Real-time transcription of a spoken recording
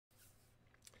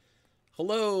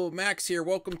Hello, Max here.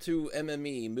 Welcome to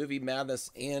MME, Movie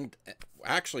Madness, and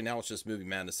actually now it's just Movie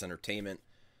Madness Entertainment.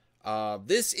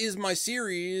 This is my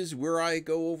series where I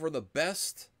go over the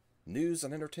best news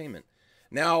and entertainment.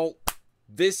 Now,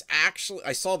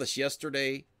 I saw this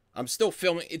yesterday. I'm still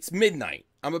filming. It's midnight.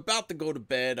 I'm about to go to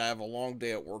bed. I have a long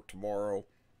day at work tomorrow.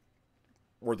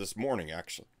 Or this morning,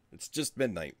 actually. It's just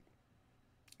midnight.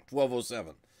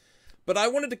 12:07. But I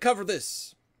wanted to cover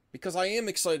this because I am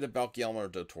excited about Guillermo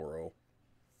del Toro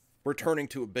returning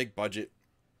to a big budget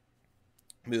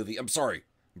movie. I'm sorry,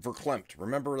 verklempt.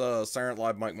 Remember the Silent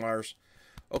Live Mike Myers?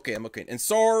 Okay, I'm okay. And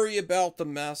sorry about the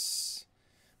mess.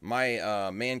 My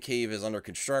man cave is under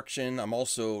construction. I'm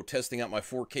also testing out my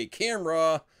 4K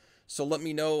camera, so let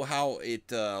me know how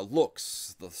it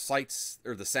looks. The sights,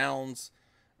 or the sounds,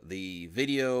 the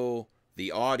video,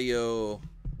 the audio.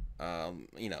 Tell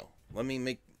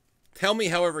me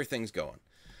how everything's going.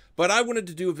 But I wanted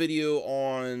to do a video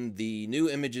on the new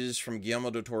images from Guillermo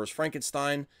del Toro's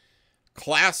Frankenstein.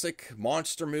 Classic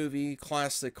monster movie,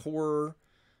 classic horror.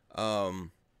 I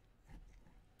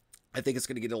think it's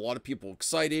going to get a lot of people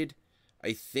excited.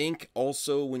 I think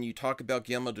also when you talk about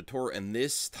Guillermo del Toro and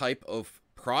this type of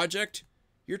project,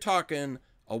 you're talking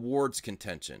awards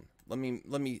contention.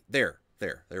 There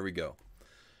we go.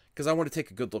 Because I want to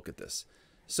take a good look at this.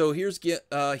 So here is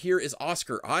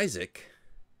Oscar Isaac.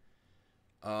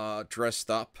 Dressed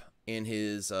up in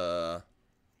his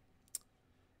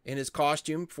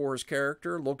costume for his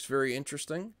character. Looks very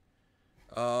interesting.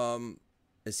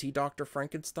 Is he Dr.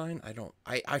 Frankenstein?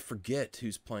 I forget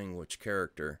who's playing which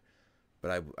character,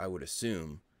 but I would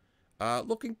assume.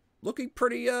 Looking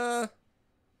pretty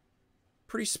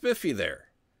spiffy there.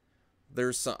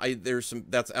 There's some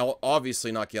that's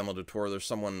obviously not Guillermo del Toro. There's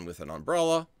someone with an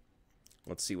umbrella.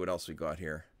 Let's see what else we got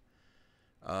here.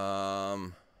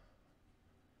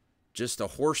 Just a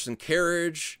horse and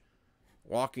carriage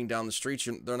walking down the streets.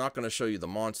 They're not going to show you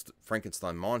the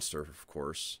Frankenstein monster, of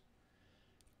course.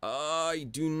 I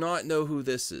do not know who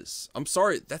this is. I'm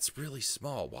sorry, that's really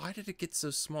small. Why did it get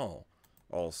so small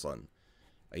all of a sudden?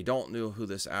 I don't know who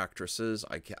this actress is.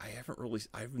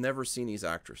 I've never seen these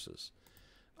actresses.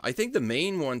 I think the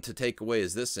main one to take away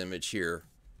is this image here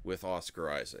with Oscar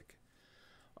Isaac.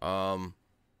 I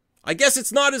guess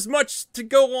it's not as much to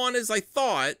go on as I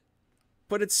thought.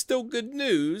 But it's still good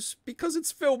news because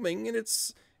it's filming and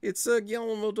it's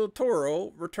Guillermo del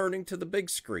Toro returning to the big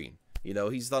screen. You know,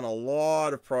 he's done a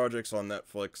lot of projects on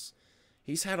Netflix.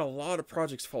 He's had a lot of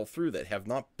projects fall through that have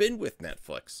not been with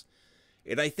Netflix.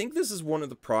 And I think this is one of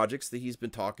the projects that he's been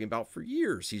talking about for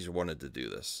years. He's wanted to do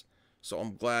this. So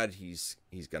I'm glad he's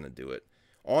going to do it.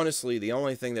 Honestly, the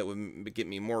only thing that would get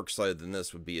me more excited than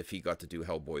this would be if he got to do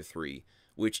Hellboy 3,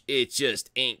 which it just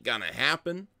ain't going to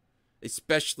happen.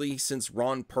 Especially since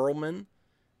Ron Perlman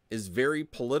is very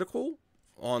political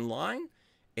online.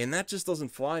 And that just doesn't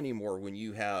fly anymore when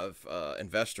you have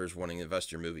investors wanting to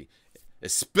invest in your movie.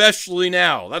 Especially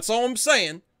now. That's all I'm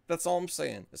saying. That's all I'm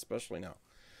saying. Especially now.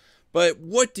 But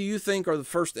what do you think are the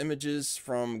first images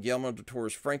from Guillermo del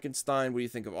Toro's Frankenstein? What do you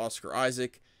think of Oscar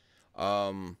Isaac?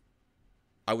 I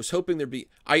was hoping there'd be...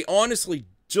 I honestly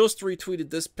just retweeted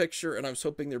this picture and I was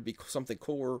hoping there'd be something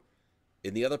cooler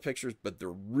in the other pictures, but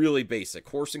they're really basic.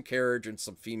 Horse and carriage and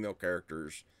some female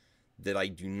characters that I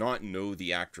do not know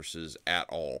the actresses at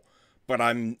all. But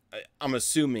I'm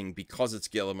assuming because it's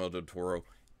Guillermo del Toro,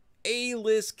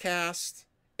 A-list cast,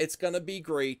 it's going to be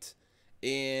great.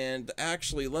 And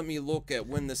actually, let me look at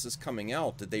when this is coming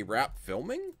out. Did they wrap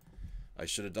filming? I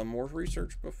should have done more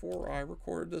research before I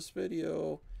recorded this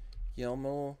video.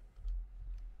 Guillermo,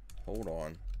 hold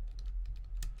on.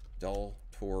 Del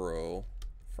Toro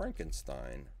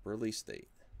Frankenstein release date.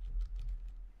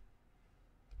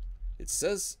 It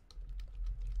says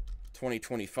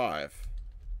 2025.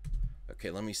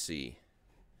 Okay, let me see.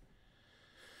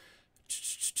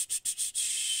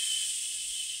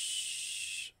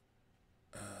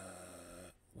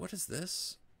 What is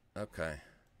this? Okay,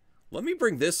 let me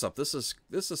bring this up. This is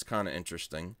kind of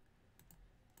interesting.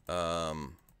 Because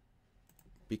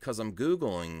I'm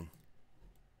googling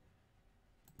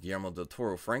Guillermo del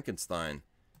Toro Frankenstein.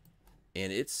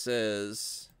 And it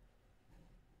says,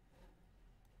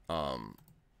 The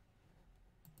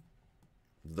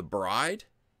Bride,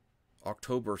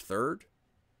 October 3rd,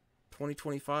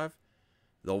 2025.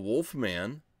 The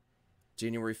Wolfman,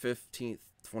 January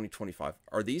 15th, 2025.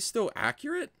 Are these still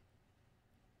accurate?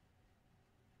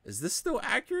 Is this still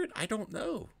accurate? I don't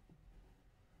know.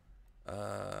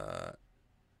 All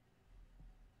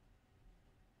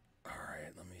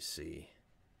right, let me see.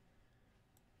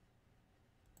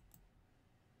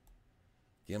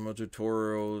 Guillermo del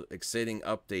Toro exciting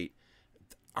update.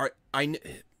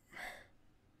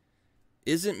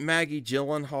 Isn't Maggie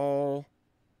Gyllenhaal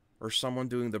or someone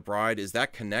doing The Bride? Is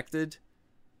that connected?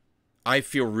 I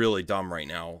feel really dumb right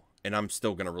now, and I'm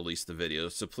still going to release the video,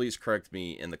 so please correct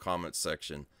me in the comments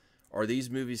section. Are these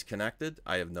movies connected?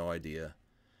 I have no idea.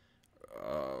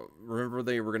 Remember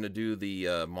they were going to do the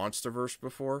Monsterverse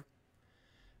before?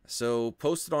 So,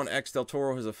 posted on X, Del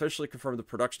Toro has officially confirmed the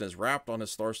production is wrapped on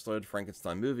his star-studded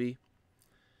Frankenstein movie.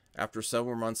 After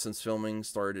several months since filming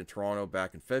started in Toronto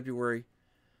back in February,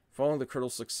 following the critical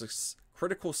success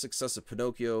of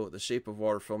Pinocchio, the Shape of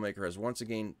Water filmmaker has once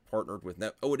again partnered with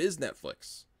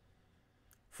Netflix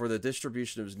for the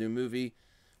distribution of his new movie,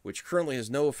 which currently has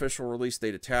no official release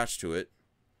date attached to it.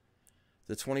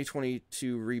 The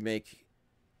 2022 remake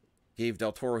gave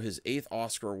Del Toro his 8th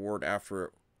Oscar award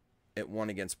after it won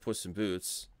against Puss in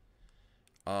Boots.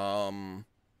 So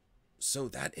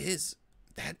that is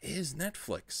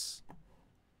Netflix.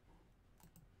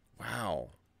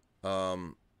 Wow.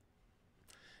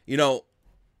 You know,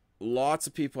 lots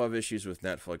of people have issues with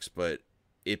Netflix, but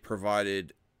it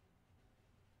provided,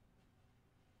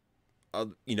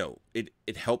 you know,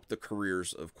 it helped the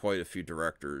careers of quite a few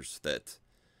directors that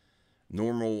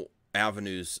normal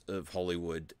avenues of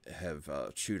Hollywood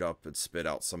have chewed up and spit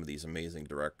out. Some of these amazing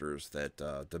directors that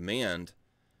demand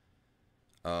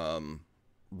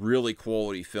really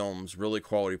quality films, really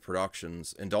quality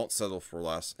productions, and don't settle for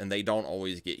less. And they don't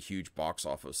always get huge box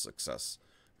office success,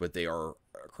 but they are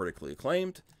critically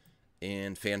acclaimed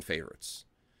and fan favorites.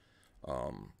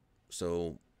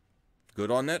 So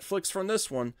good on Netflix from this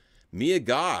one. Mia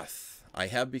Goth. I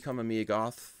have become a Mia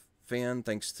Goth fan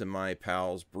thanks to my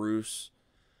pals Bruce,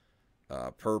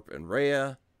 Perp, and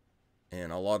Rhea,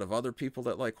 and a lot of other people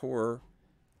that like horror.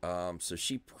 So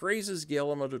she praises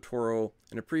Guillermo del Toro.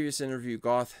 In a previous interview,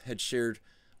 Goth had shared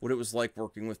what it was like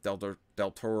working with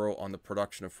Del Toro on the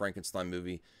production of Frankenstein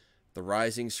movie. The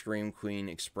rising Scream Queen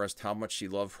expressed how much she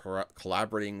loved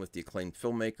collaborating with the acclaimed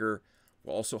filmmaker,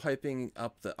 while also hyping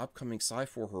up the upcoming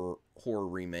sci-fi horror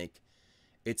remake.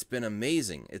 It's been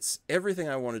amazing. It's everything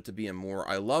I wanted to be and more.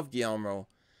 I love Guillermo.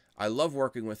 I love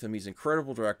working with him. He's an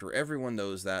incredible director. Everyone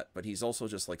knows that, but he's also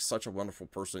just like such a wonderful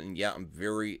person. And yeah, I'm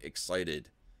very excited.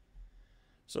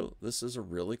 So this is a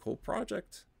really cool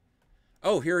project.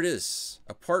 Oh, here it is.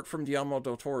 Apart from Guillermo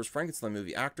del Toro's Frankenstein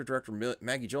movie, actor-director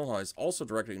Maggie Gyllenhaal is also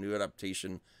directing a new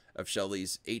adaptation of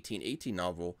Shelley's 1818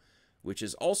 novel, which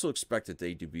is also expected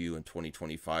to debut in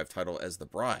 2025, titled as The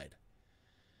Bride.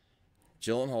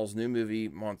 Gyllenhaal's new movie,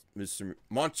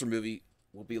 monster movie,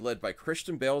 will be led by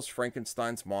Christian Bale's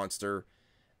Frankenstein's monster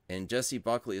and Jessie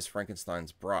Buckley as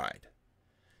Frankenstein's bride.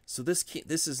 So this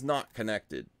is not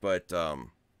connected, but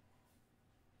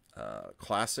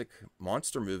classic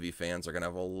monster movie fans are going to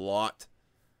have a lot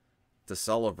to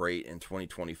celebrate in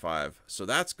 2025. So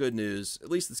that's good news.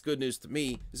 At least it's good news to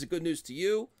me. Is it good news to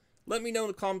you? Let me know in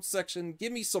the comments section.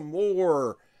 Give me some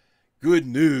more good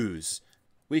news.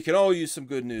 We can all use some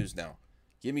good news now.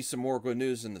 Give me some more good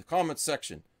news in the comments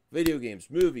section. Video games,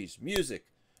 movies, music,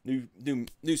 new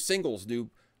singles, new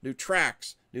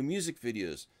tracks, new music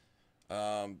videos,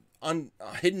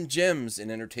 hidden gems in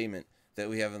entertainment that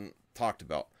we haven't talked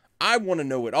about. I want to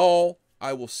know it all.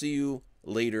 I will see you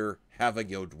later. Have a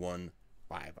good one.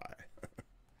 Bye-bye.